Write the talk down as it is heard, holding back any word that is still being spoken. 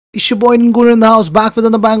It's your boy Ngun in the house, back with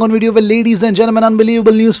another bang on video. Well, ladies and gentlemen,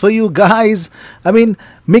 unbelievable news for you guys.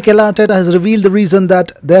 Mikel Arteta has revealed the reason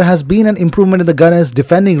that there has been an improvement in the Gunners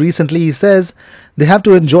defending recently. He says they have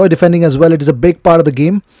to enjoy defending as well. It is a big part of the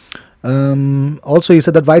game. Also, he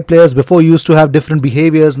said that white players before used to have different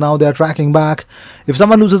behaviors. Now they are tracking back. If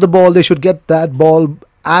someone loses the ball, they should get that ball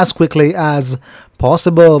as quickly as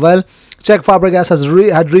possible. Well, Czech Fabregas has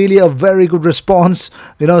had really a very good response.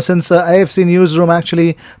 Since AFC Newsroom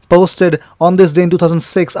actually posted on this day in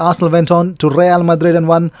 2006, Arsenal went on to Real Madrid and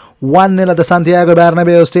won 1-0 at the Santiago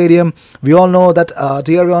Bernabeu Stadium. We all know that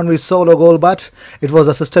Thierry Henry's solo goal, but it was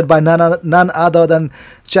assisted by none other than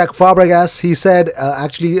Czech Fabregas. He said,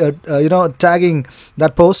 tagging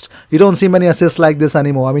that post, you don't see many assists like this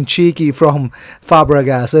anymore. Cheeky from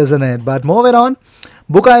Fabregas, isn't it? But moving on.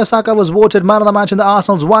 Bukayo Saka was voted man of the match in the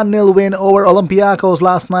Arsenal's 1-0 win over Olympiacos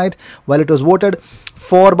last night. Well, it was voted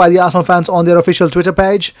for by the Arsenal fans on their official Twitter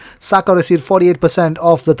page. Saka received 48%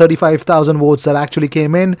 of the 35,000 votes that actually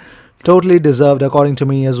came in. Totally deserved, according to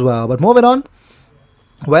me as well. But moving on.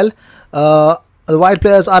 Well, the white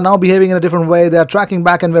players are now behaving in a different way. They are tracking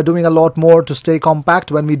back and we're doing a lot more to stay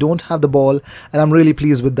compact when we don't have the ball. And I'm really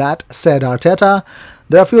pleased with that, said Arteta.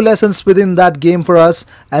 There are a few lessons within that game for us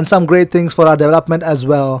and some great things for our development as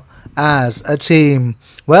well as a team.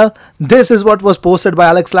 Well, this is what was posted by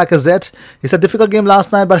Alex Lacazette. It's a difficult game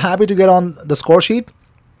last night, but happy to get on the score sheet.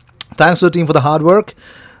 Thanks to the team for the hard work.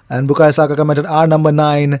 And Bukayo Saka commented our number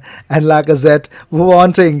 9, and Lacazette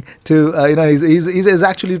wanting to, he's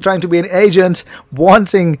actually trying to be an agent,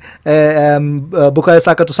 wanting Bukayo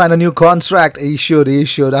Saka to sign a new contract. He should.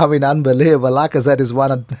 Unbelievable. Lacazette is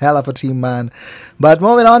one hell of a team, man. But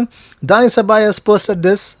moving on, Dani Ceballos posted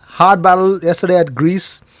this hard battle yesterday at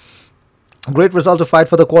Greece. Great result to fight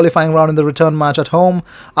for the qualifying round in the return match at home.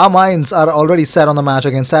 Our minds are already set on the match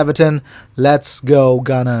against Everton. Let's go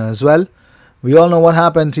Gunners. Well, we all know what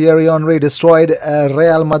happened. Thierry Henry destroyed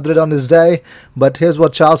Real Madrid on this day. But here's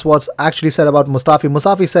what Charles Watts actually said about Mustafi.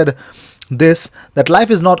 Mustafi said that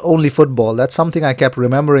life is not only football. That's something I kept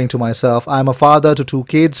remembering to myself. I'm a father to 2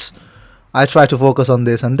 kids. I try to focus on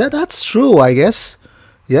this. And that's true, I guess.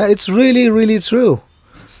 Yeah, it's really, really true.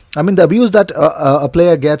 The abuse that a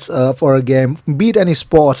player gets for a game, be it any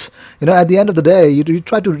sport, at the end of the day,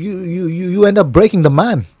 you end up breaking the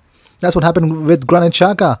man. That's what happened with Granit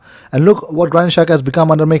Xhaka. And look what Granit Xhaka has become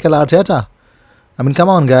under Mikel Arteta. Come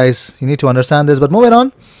on, guys. You need to understand this. But moving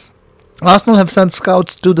on, Arsenal have sent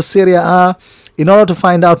scouts to the Serie A in order to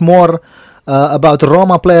find out more about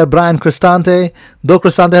Roma player Brian Cristante. Though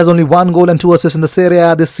Cristante has only 1 goal and 2 assists in the Serie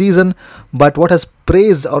A this season, but what has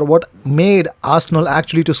praised or what made Arsenal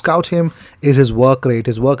actually to scout him is his work rate.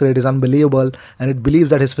 His work rate is unbelievable, and it believes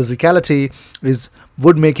that his physicality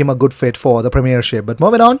would make him a good fit for the Premiership. But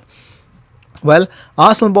moving on. Well,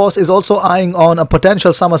 Arsenal boss is also eyeing on a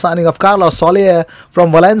potential summer signing of Carlos Soler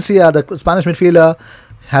from Valencia. The Spanish midfielder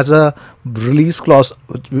has a release clause.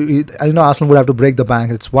 Arsenal would have to break the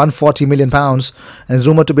bank. It's £140 million and is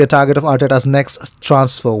rumored to be a target of Arteta's next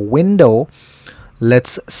transfer window.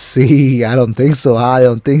 Let's see. I don't think so.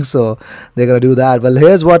 They're going to do that. Well,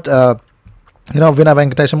 here's what Vinay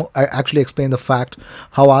Venkatesham actually explained the fact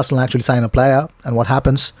how Arsenal actually sign a player and what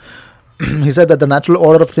happens. He said that the natural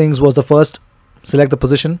order of things was the first, select the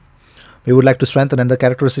position we would like to strengthen and the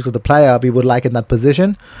characteristics of the player we would like in that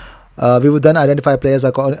position. We would then identify players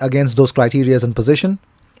against those criteria and position.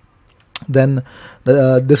 Then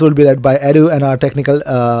this will be led by Edu and our technical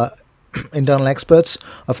internal experts,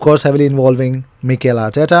 of course heavily involving Mikel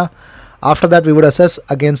Arteta. After that, we would assess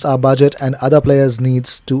against our budget and other players'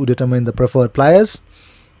 needs to determine the preferred players.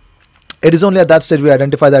 It is only at that stage we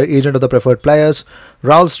identify the agent of the preferred players.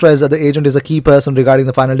 Raul stressed that the agent is a key person regarding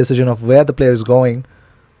the final decision of where the player is going.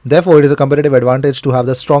 Therefore, it is a competitive advantage to have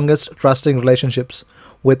the strongest trusting relationships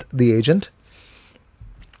with the agent.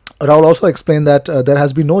 Raul also explained that there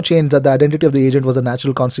has been no change, that the identity of the agent was a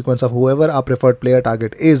natural consequence of whoever our preferred player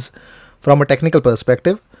target is from a technical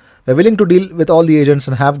perspective. We're willing to deal with all the agents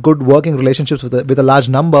and have good working relationships with a large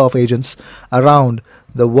number of agents around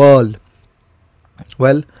the world.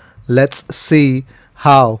 Well, let's see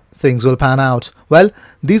how things will pan out. Well,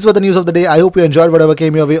 these were the news of the day. I hope you enjoyed whatever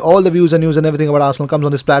came your way. All the views and news and everything about Arsenal comes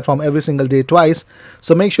on this platform every single day, twice.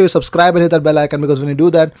 So make sure you subscribe and hit that bell icon, because when you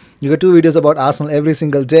do that, you get 2 videos about Arsenal every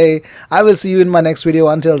single day. I will see you in my next video.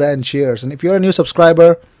 Until then, cheers. And if you're a new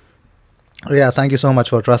subscriber, thank you so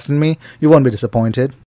much for trusting me. You won't be disappointed.